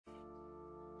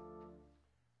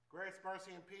grace,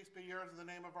 mercy, and peace be yours in the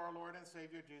name of our Lord and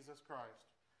Savior, Jesus Christ.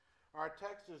 Our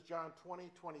text is John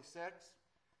 20:26.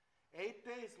 8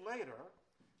 days later,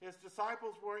 his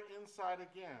disciples were inside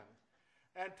again,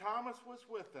 and Thomas was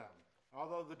with them.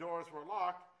 Although the doors were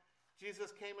locked,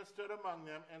 Jesus came and stood among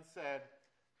them and said,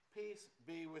 "Peace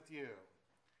be with you."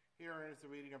 Here is the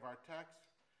reading of our text.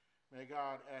 May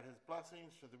God add his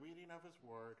blessings to the reading of his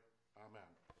word. Amen.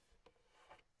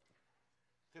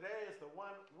 Today is the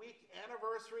 1-week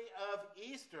anniversary of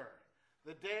Easter,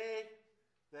 the day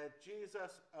that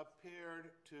Jesus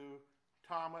appeared to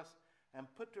Thomas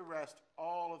and put to rest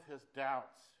all of his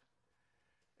doubts.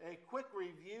 A quick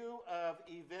review of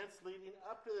events leading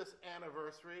up to this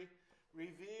anniversary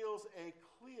reveals a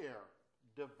clear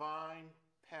divine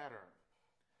pattern.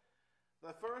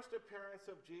 The first appearance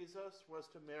of Jesus was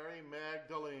to Mary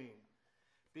Magdalene.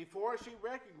 Before she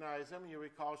recognized him, you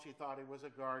recall she thought he was a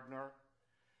gardener.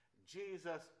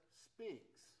 Jesus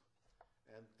speaks,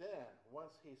 and then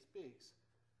once he speaks,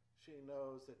 she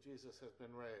knows that Jesus has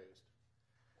been raised.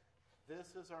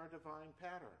 This is our divine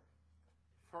pattern.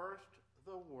 First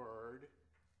the word,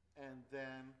 and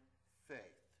then faith.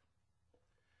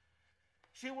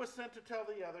 She was sent to tell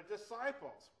the other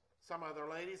disciples. Some other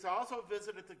ladies also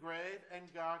visited the grave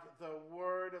and got the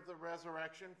word of the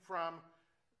resurrection from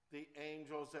the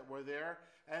angels that were there.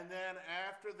 And then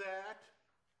after that,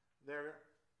 they're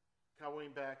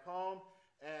coming back home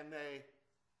and they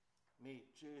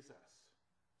meet Jesus.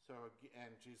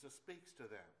 And Jesus speaks to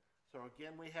them. So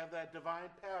again, we have that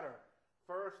divine pattern.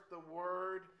 First the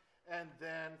word and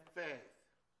then faith.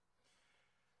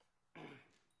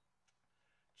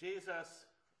 Jesus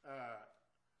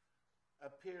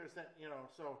appears that,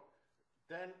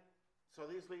 so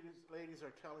these ladies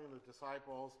are telling the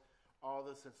disciples all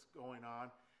this that's going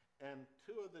on, and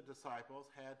two of the disciples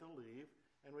had to leave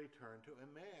and return to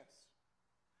Emmaus.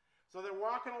 So they're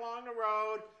walking along the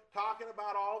road, talking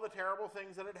about all the terrible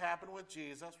things that had happened with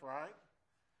Jesus, right?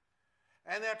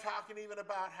 And they're talking even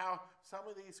about how some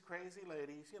of these crazy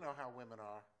ladies, you know how women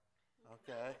are,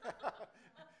 okay?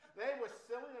 They were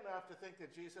silly enough to think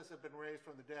that Jesus had been raised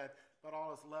from the dead, but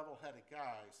all us level-headed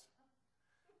guys,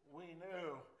 we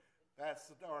knew that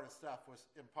sort of stuff was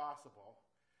impossible.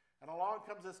 And along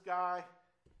comes this guy,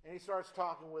 and he starts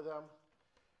talking with them,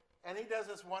 and he does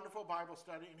this wonderful Bible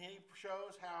study, and he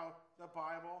shows how the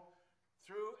Bible,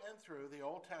 through and through, the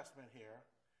Old Testament here,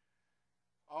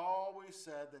 always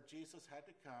said that Jesus had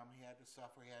to come, he had to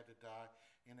suffer, he had to die,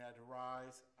 and had to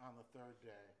rise on the third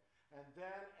day. And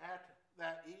then at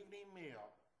that evening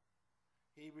meal,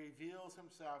 he reveals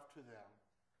himself to them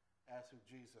as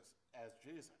Jesus,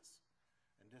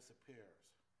 and disappears.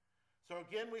 So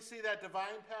again, we see that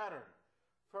divine pattern.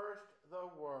 First the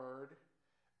word,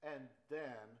 and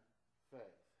then faith.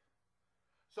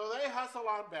 So they hustle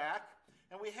on back,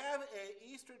 and we have an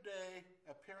Easter Day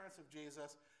appearance of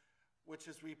Jesus, which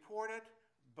is reported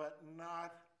but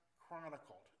not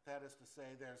chronicled. That is to say,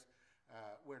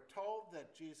 we're told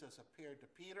that Jesus appeared to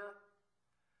Peter,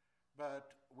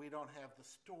 but we don't have the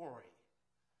story.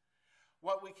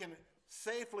 What we can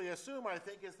safely assume, I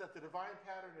think, is that the divine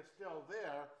pattern is still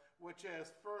there, which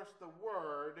is first the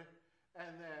word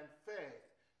and then faith,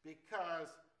 because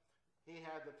he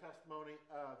had the testimony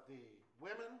of the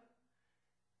women,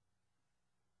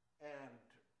 and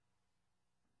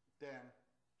then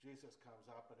Jesus comes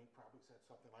up and he probably said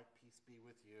something like, "Peace be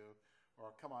with you,"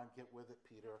 or "Come on, get with it,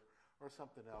 Peter," or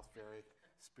something else very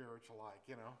spiritual-like,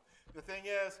 The thing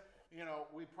is,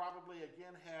 we probably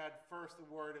again had first the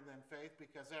word and then faith,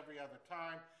 because every other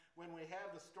time when we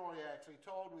have the story actually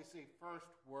told, we see first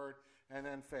word and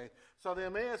then faith. So the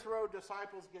Emmaus Road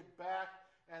disciples get back,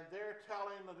 and they're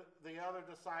telling the other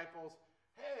disciples,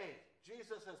 "Hey,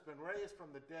 Jesus has been raised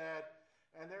from the dead."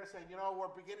 And they're saying, we're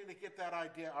beginning to get that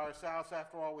idea ourselves.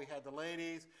 After all, we had the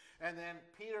ladies. And then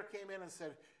Peter came in and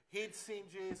said he'd seen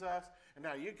Jesus. And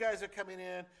now you guys are coming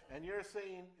in and you're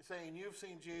saying you've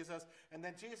seen Jesus. And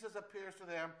then Jesus appears to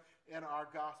them in our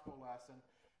gospel lesson.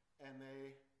 And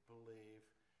they believe.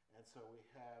 And so we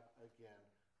have, again,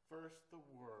 first the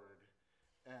word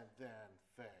and then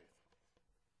faith.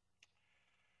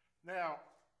 Now,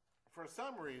 for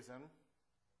some reason,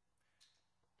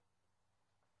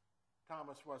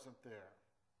 Thomas wasn't there.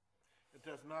 It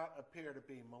does not appear to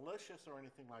be malicious or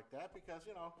anything like that, because,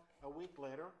 a week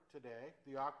later, today,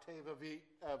 the octave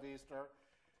of Easter,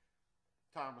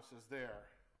 Thomas is there.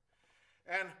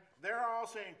 And they're all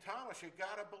saying, "Thomas, you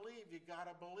gotta believe, you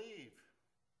gotta believe."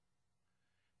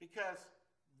 Because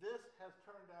this has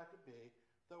turned out to be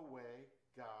the way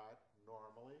God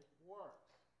normally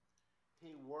works.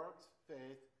 He works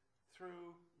faith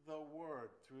through the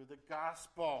word, through the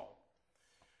gospel.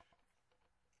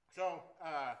 So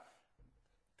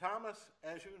Thomas,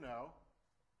 as you know,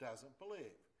 doesn't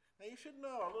believe. Now you should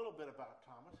know a little bit about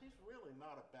Thomas. He's really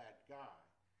not a bad guy.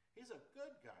 He's a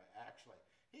good guy, actually.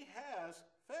 He has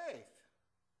faith.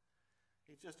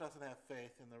 He just doesn't have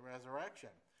faith in the resurrection.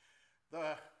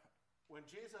 When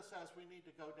Jesus says we need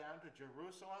to go down to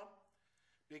Jerusalem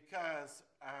because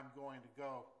I'm going to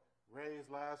go raise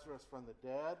Lazarus from the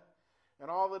dead, and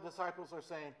all the disciples are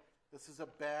saying, this is a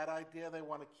bad idea. They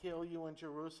want to kill you in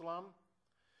Jerusalem.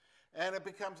 And it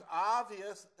becomes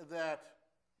obvious that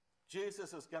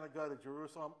Jesus is going to go to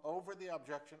Jerusalem over the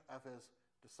objection of his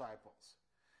disciples.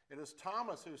 It is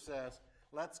Thomas who says,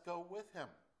 let's go with him,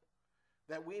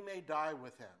 that we may die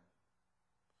with him.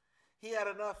 He had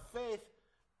enough faith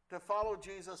to follow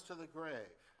Jesus to the grave.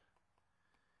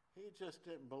 He just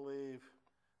didn't believe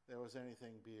there was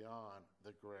anything beyond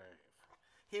the grave.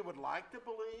 He would like to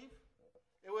believe.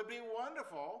 It would be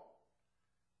wonderful.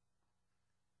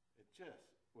 It just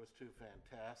was too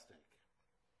fantastic.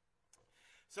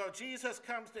 So Jesus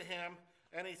comes to him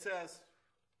and he says,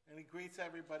 and he greets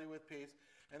everybody with peace.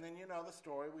 And then you know the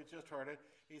story, we just heard it.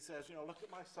 He says, look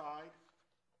at my side,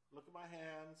 look at my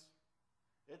hands,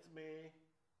 it's me.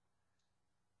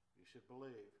 You should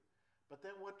believe. But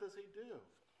then what does he do?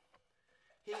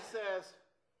 He says,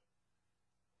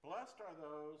 blessed are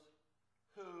those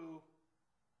who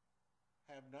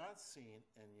have not seen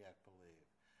and yet believe.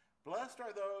 Blessed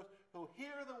are those who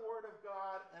hear the word of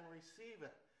God and receive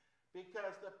it.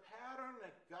 Because the pattern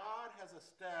that God has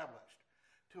established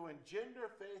to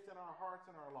engender faith in our hearts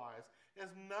and our lives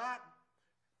is not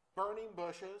burning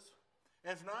bushes.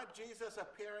 It's not Jesus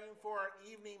appearing for an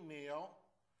evening meal.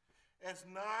 It's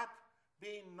not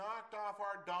being knocked off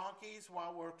our donkeys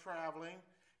while we're traveling.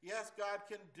 Yes, God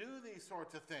can do these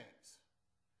sorts of things.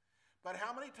 But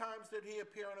how many times did he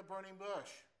appear in a burning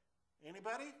bush?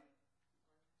 Anybody?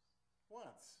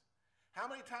 Once. How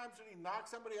many times did he knock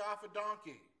somebody off a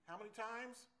donkey? How many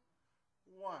times?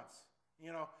 Once.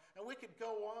 And we could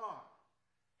go on.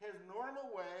 His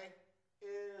normal way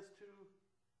is to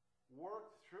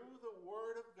work through the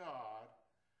Word of God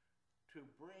to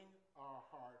bring our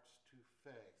hearts to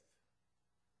faith.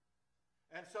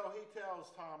 And so he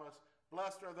tells Thomas,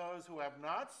 blessed are those who have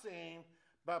not seen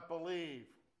but believe.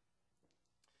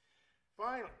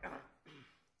 Finally,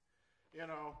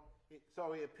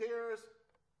 so he appears,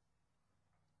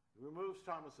 removes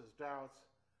Thomas's doubts,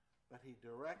 but he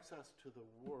directs us to the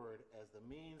Word as the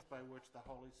means by which the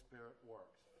Holy Spirit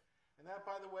works. And that,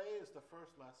 by the way, is the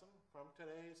first lesson from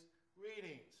today's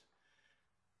readings.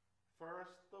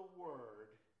 First the Word,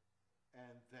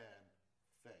 and then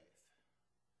faith.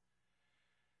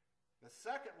 The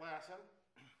second lesson,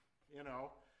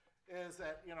 is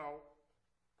that,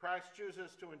 Christ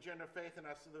chooses to engender faith in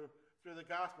us through the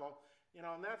gospel. And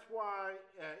that's why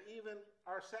even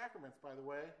our sacraments, by the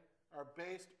way, are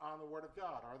based on the Word of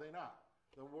God, are they not?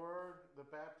 The Word, the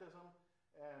baptism,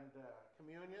 and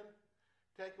communion.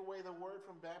 Take away the Word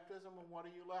from baptism, and what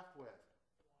are you left with?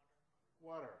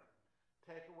 Water.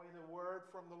 Take away the Word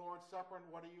from the Lord's Supper, and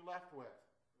what are you left with?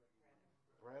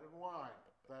 Bread and wine.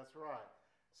 That's right.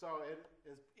 So it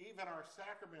is, even our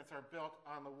sacraments are built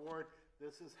on the Word.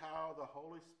 This is how the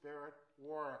Holy Spirit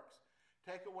works.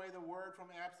 Take away the Word from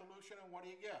absolution, and what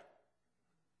do you get?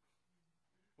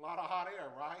 A lot of hot air,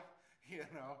 right?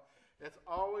 It's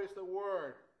always the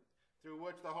Word through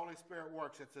which the Holy Spirit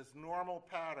works. It's this normal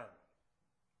pattern.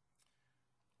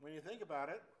 When you think about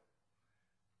it,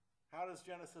 how does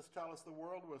Genesis tell us the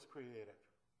world was created?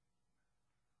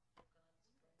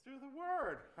 Through the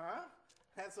Word, huh?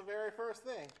 That's the very first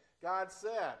thing God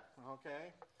said,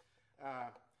 okay?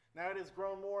 Now it has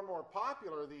grown more and more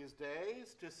popular these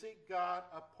days to seek God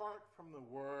apart from the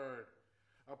Word,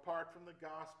 apart from the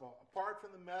gospel, apart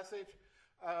from the message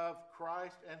of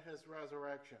Christ and his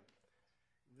resurrection.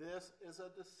 This is a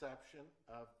deception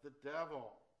of the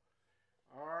devil.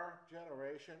 Our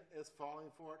generation is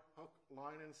falling for it hook,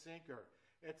 line, and sinker.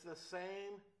 It's the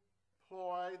same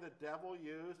ploy the devil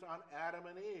used on Adam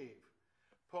and Eve,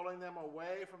 pulling them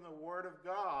away from the Word of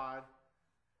God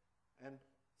and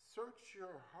search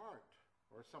your heart,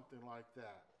 or something like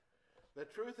that. The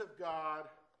truth of God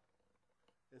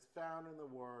is found in the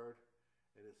Word.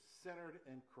 It is centered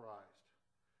in Christ.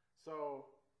 So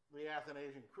the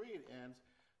Athanasian Creed ends,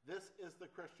 this is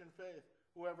the Christian faith.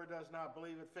 Whoever does not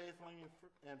believe it faithfully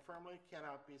and firmly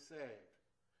cannot be saved.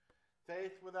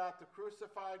 Faith without the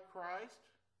crucified Christ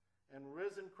and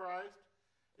risen Christ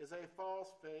is a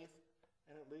false faith,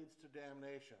 and it leads to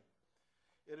damnation.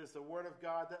 It is the Word of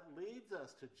God that leads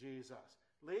us to Jesus,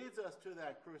 leads us to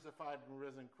that crucified and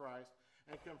risen Christ,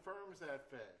 and confirms that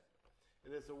faith.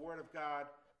 It is the Word of God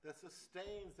that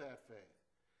sustains that faith.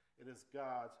 It is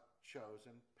God's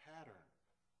chosen pattern.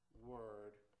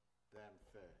 Word, then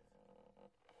faith.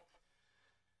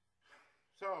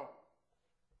 So,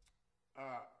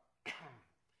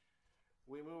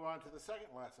 we move on to the second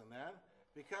lesson then.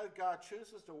 Because God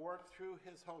chooses to work through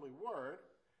his holy word,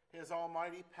 his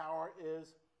almighty power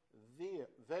is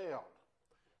veiled.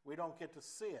 We don't get to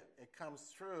see it. It comes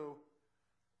through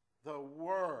the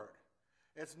word.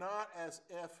 It's not as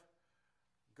if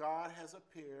God has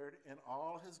appeared in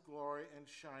all his glory and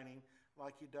shining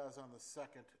like he does at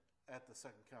the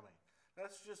second coming.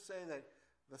 Let's just say that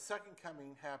the second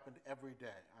coming happened every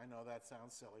day. I know that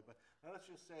sounds silly, but let's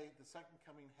just say the second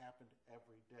coming happened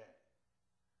every day.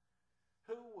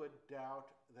 Who would doubt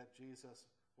that Jesus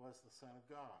was the Son of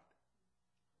God?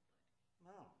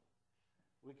 No.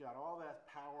 We got all that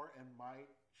power and might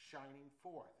shining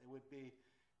forth. It would be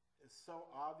so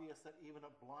obvious that even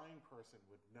a blind person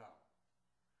would know.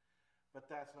 But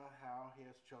that's not how he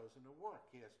has chosen to work.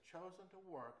 He has chosen to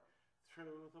work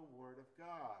through the Word of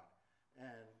God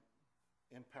and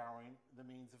empowering the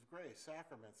means of grace,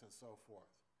 sacraments, and so forth.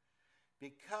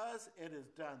 Because it is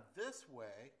done this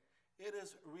way, it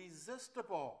is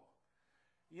resistible.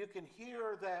 You can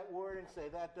hear that word and say,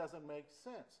 that doesn't make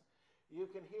sense. You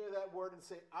can hear that word and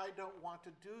say, I don't want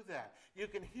to do that. You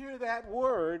can hear that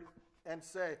word and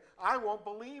say, I won't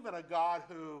believe in a God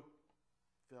who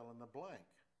fill in the blank.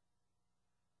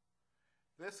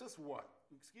 This is what,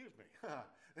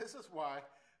 this is why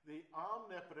the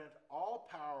omnipotent,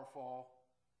 all-powerful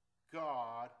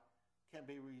God can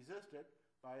be resisted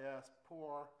by us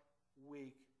poor,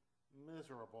 weak,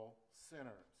 miserable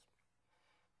sinners.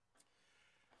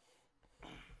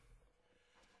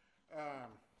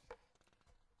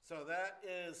 So that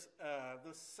is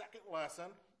the second lesson,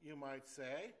 you might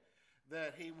say,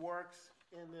 that he works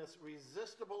in this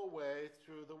resistible way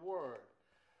through the Word.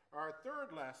 Our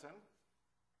third lesson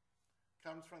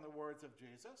comes from the words of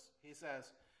Jesus. He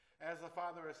says, as the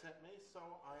Father has sent me, so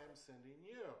I am sending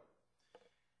you.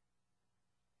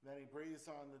 Then he breathes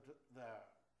on the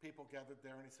people gathered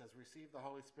there and he says, receive the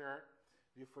Holy Spirit.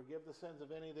 If you forgive the sins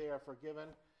of any, they are forgiven.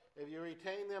 If you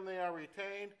retain them, they are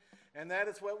retained. And that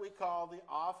is what we call the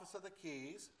office of the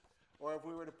keys. Or if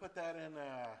we were to put that in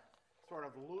a sort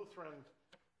of Lutheran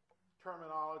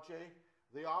terminology,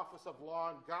 the office of law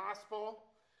and gospel.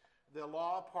 The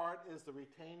law part is the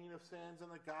retaining of sins,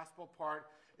 and the gospel part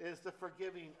is the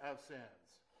forgiving of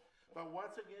sins. But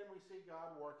once again, we see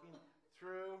God working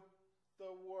through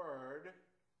the Word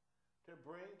to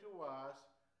bring to us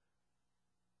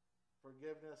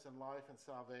forgiveness and life and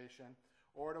salvation,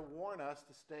 or to warn us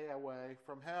to stay away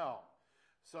from hell.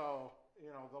 So,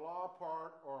 the law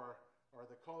part or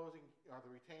the closing or the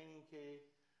retaining key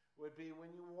would be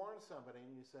when you warn somebody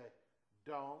and you say,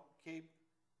 don't keep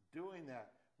doing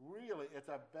that. Really, it's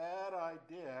a bad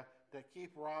idea to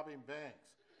keep robbing banks.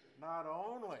 Not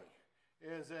only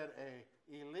is it an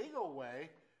illegal way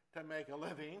to make a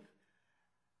living,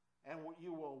 and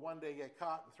you will one day get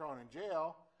caught and thrown in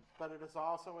jail, but it is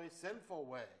also a sinful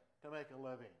way to make a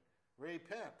living.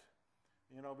 Repent,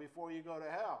 before you go to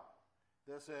hell.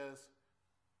 This is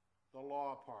the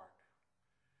law part.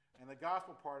 And the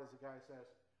gospel part is the guy says,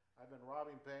 I've been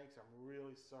robbing banks. I'm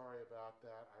really sorry about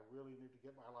that. I really need to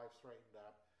get my life straightened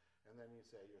up. And then you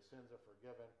say, your sins are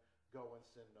forgiven. Go and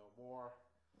sin no more.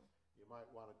 You might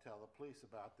want to tell the police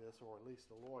about this, or at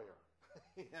least a lawyer.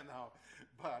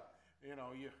 But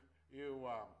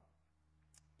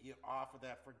you offer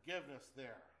that forgiveness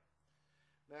there.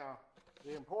 Now,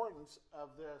 the importance of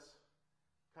this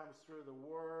comes through the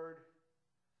Word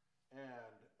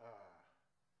and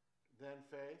then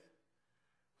faith.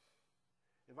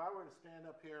 If I were to stand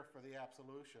up here for the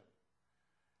absolution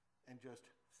and just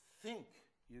think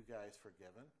you guys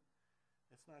forgiven,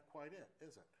 it's not quite it,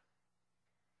 is it?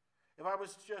 If I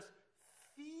was just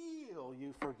feel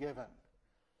you forgiven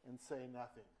and say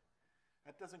nothing,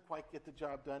 that doesn't quite get the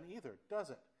job done either, does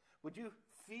it? Would you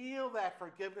feel that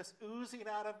forgiveness oozing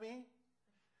out of me?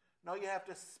 No, you have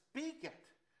to speak it,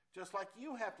 just like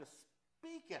you have to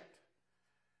speak it.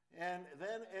 And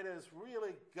then it is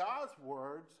really God's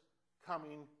words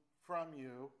coming from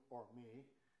you or me,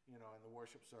 in the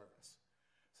worship service.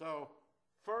 So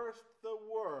first the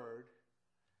Word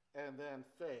and then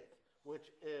faith, which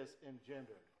is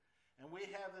engendered. And we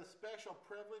have this special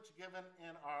privilege given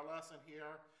in our lesson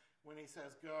here when he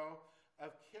says go,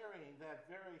 of carrying that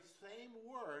very same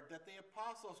word that the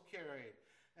apostles carried.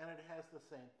 And it has the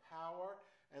same power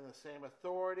and the same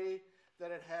authority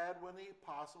that it had when the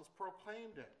apostles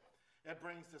proclaimed it. It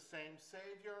brings the same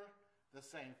Savior, the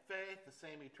same faith, the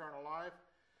same eternal life.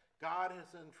 God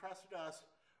has entrusted us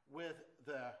with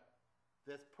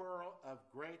this pearl of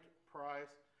great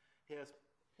price, He has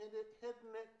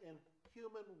hidden it in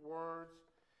human words.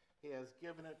 He has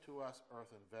given it to us,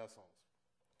 earthen vessels.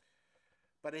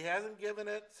 But he hasn't given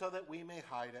it so that we may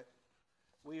hide it.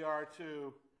 We are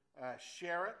to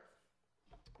share it.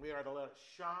 We are to let it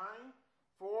shine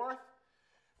forth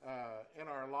in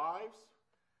our lives.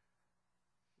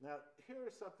 Now,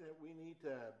 here's something that we need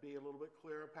to be a little bit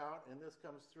clear about, and this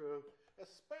comes through,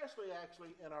 especially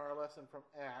actually in our lesson from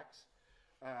Acts.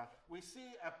 We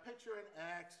see a picture in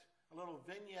Acts, a little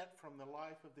vignette from the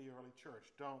life of the early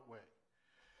church, don't we?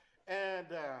 And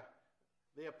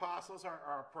the apostles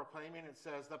are proclaiming, it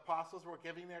says, the apostles were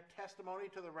giving their testimony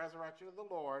to the resurrection of the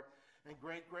Lord, and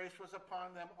great grace was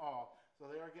upon them all. So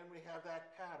there again we have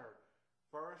that pattern.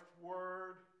 First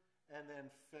word, and then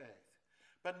faith.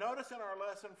 But notice in our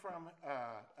lesson from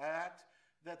Acts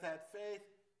that faith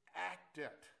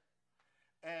acted.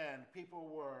 And people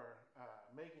were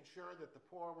making sure that the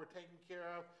poor were taken care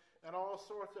of, and all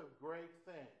sorts of great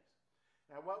things.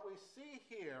 Now what we see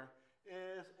here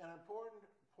is an important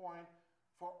point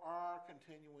for our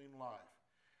continuing life.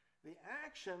 The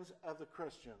actions of the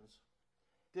Christians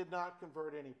did not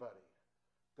convert anybody.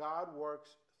 God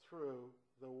works through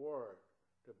the Word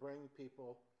to bring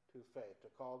people to faith, to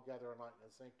call, gather, enlighten,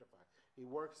 and sanctify. He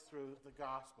works through the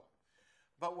gospel.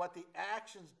 But what the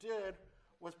actions did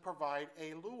was provide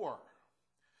a lure.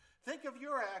 Think of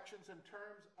your actions in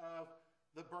terms of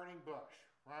the burning bush,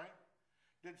 right?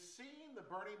 Did seeing the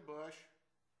burning bush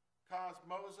cause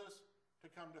Moses to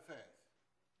come to faith?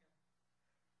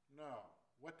 No.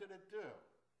 What did it do?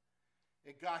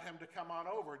 It got him to come on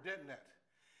over, didn't it?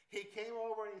 He came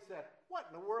over and he said, what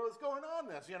in the world is going on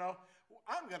this?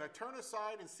 I'm going to turn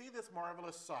aside and see this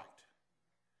marvelous sight.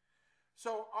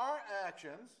 So our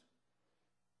actions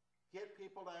get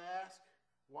people to ask,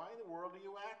 why in the world do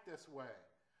you act this way?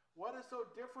 What is so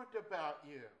different about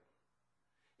you?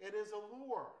 It is a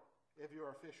lure, if you're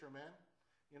a fisherman,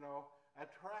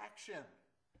 attraction.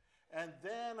 And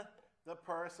then the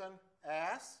person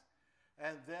asks,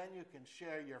 and then you can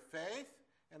share your faith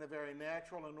in a very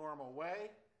natural and normal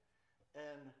way.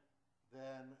 And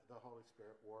then the Holy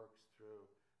Spirit works through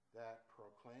that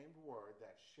proclaimed word,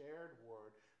 that shared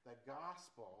word, the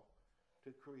gospel,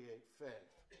 to create faith.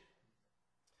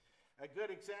 A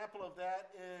good example of that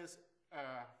is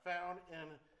found in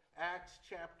Acts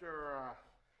chapter,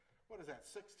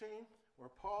 16, where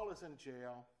Paul is in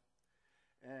jail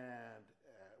and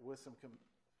with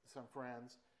some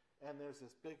friends, and there's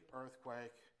this big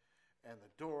earthquake, and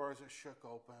the doors are shook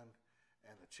open,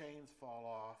 and the chains fall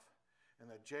off. And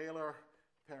the jailer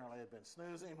apparently had been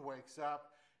snoozing, wakes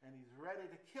up, and he's ready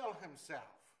to kill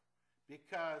himself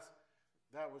because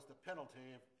that was the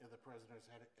penalty if the prisoners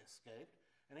had escaped.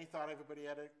 And he thought everybody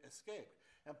had escaped.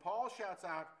 And Paul shouts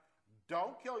out,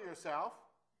 don't kill yourself.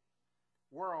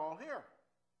 We're all here.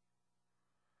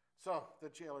 So the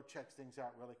jailer checks things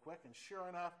out really quick, and sure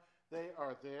enough, they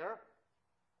are there.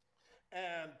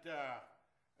 And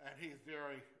he's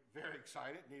very, very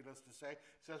excited, needless to say.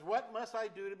 He says, what must I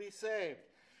do to be saved?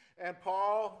 And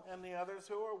Paul and the others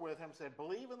who are with him said,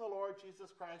 believe in the Lord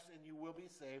Jesus Christ and you will be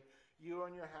saved, you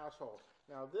and your household.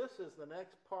 Now this is the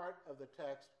next part of the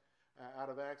text out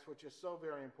of Acts, which is so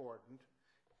very important.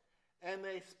 And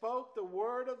they spoke the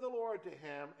word of the Lord to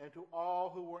him and to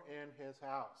all who were in his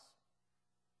house.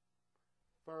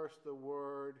 First the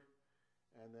word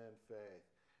and then faith.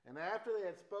 And after they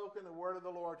had spoken the word of the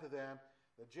Lord to them,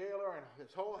 the jailer and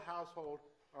his whole household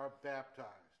are baptized.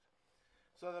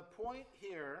 So the point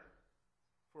here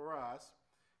for us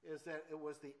is that it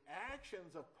was the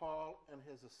actions of Paul and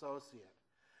his associate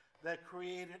that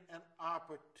created an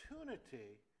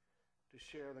opportunity to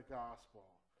share the gospel,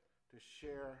 to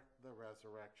share the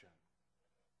resurrection.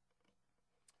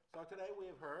 So today we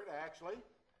have heard, actually,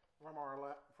 from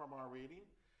our reading,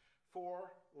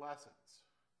 4 lessons.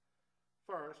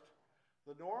 First,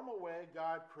 the normal way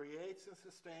God creates and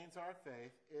sustains our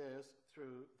faith is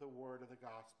through the word of the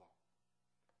gospel.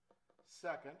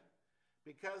 Second,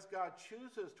 because God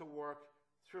chooses to work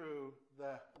through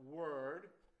the word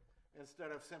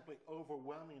instead of simply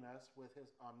overwhelming us with his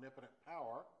omnipotent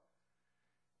power,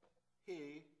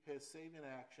 his saving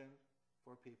action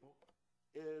for people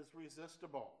is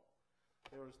resistible.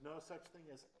 There is no such thing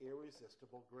as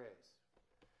irresistible grace.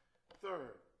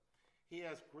 Third, he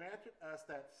has granted us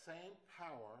that same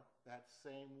power, that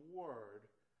same word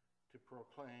to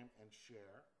proclaim and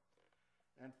share.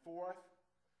 And fourth,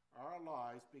 our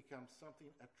lives become something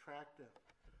attractive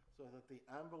so that the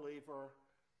unbeliever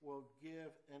will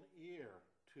give an ear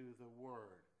to the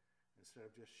word instead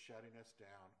of just shutting us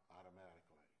down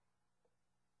automatically.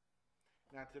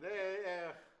 Now today,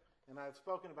 and I've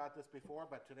spoken about this before,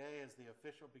 but today is the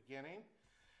official beginning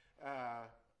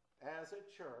as a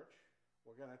church,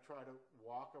 we're going to try to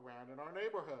walk around in our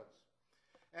neighborhoods.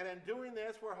 And in doing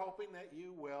this, we're hoping that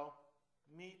you will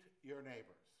meet your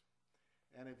neighbors.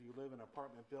 And if you live in an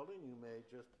apartment building, you may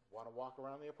just want to walk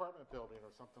around the apartment building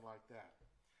or something like that.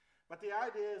 But the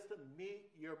idea is to meet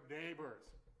your neighbors.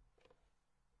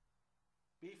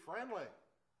 Be friendly.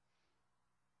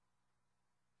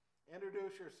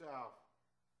 Introduce yourself.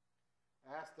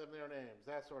 Ask them their names,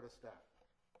 that sort of stuff.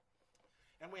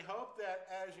 And we hope that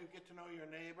as you get to know your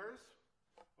neighbors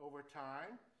over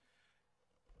time,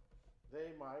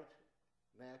 they might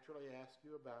naturally ask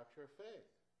you about your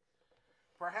faith.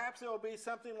 Perhaps it will be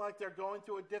something like they're going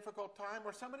through a difficult time,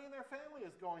 or somebody in their family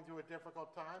is going through a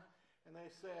difficult time, and they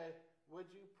say, would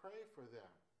you pray for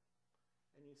them?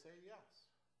 And you say, yes.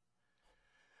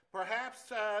 Perhaps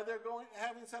they're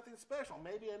having something special.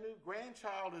 Maybe a new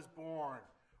grandchild is born,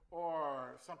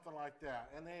 or something like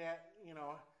that, and they,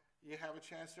 you have a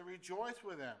chance to rejoice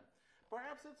with them.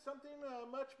 Perhaps it's something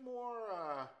much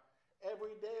more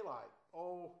everyday like,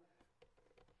 oh,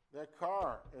 their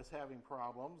car is having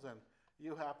problems, and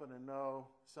you happen to know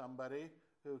somebody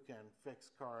who can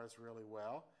fix cars really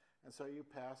well, and so you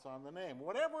pass on the name.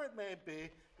 Whatever it may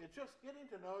be, it's just getting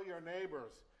to know your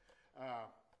neighbors.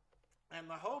 And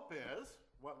the hope is,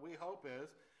 what we hope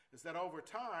is that over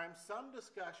time, some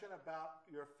discussion about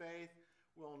your faith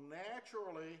will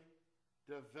naturally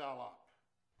develop.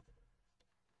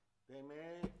 They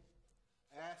may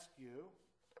ask you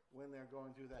when they're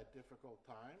going through that difficult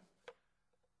time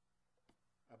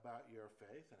about your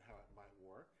faith and how it might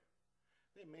work.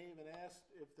 They may even ask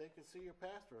if they could see your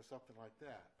pastor or something like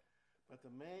that. But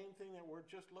the main thing that we're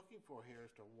just looking for here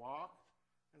is to walk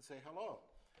and say hello.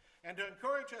 And to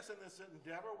encourage us in this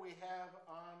endeavor, we have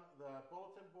on the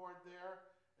bulletin board there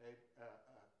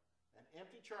an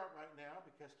empty chart right now,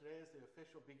 because today is the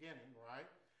official beginning, right?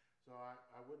 So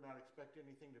I would not expect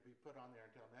anything to be put on there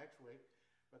until next week.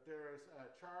 But there's a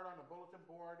chart on the bulletin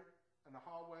board in the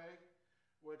hallway,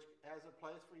 which has a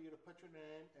place for you to put your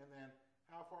name and then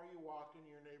how far you walked in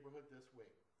your neighborhood this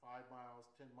week. 5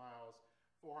 miles, 10 miles,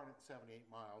 478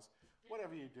 miles,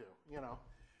 whatever you do,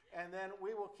 And then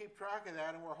we will keep track of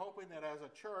that, and we're hoping that as a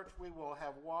church we will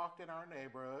have walked in our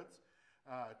neighborhoods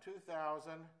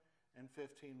 2,015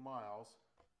 miles,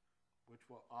 which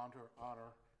will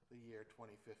honor the year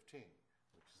 2015,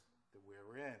 which is the year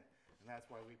we're in, and that's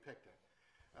why we picked it.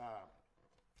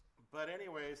 But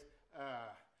anyways,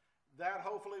 that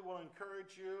hopefully will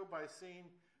encourage you by seeing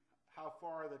how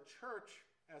far the church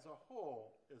as a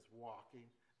whole is walking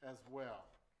as well.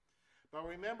 But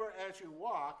remember, as you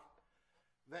walk,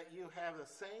 that you have the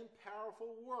same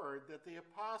powerful word that the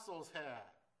apostles had.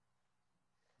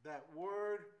 That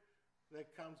word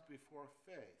that comes before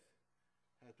faith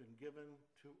has been given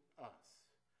to us.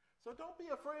 So don't be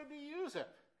afraid to use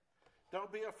it.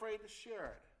 Don't be afraid to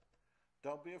share it.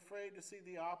 Don't be afraid to see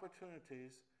the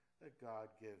opportunities that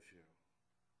God gives you.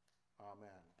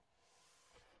 Amen.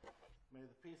 May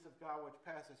the peace of God, which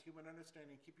passes human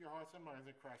understanding, keep your hearts and minds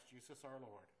in Christ Jesus our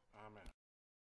Lord. Amen.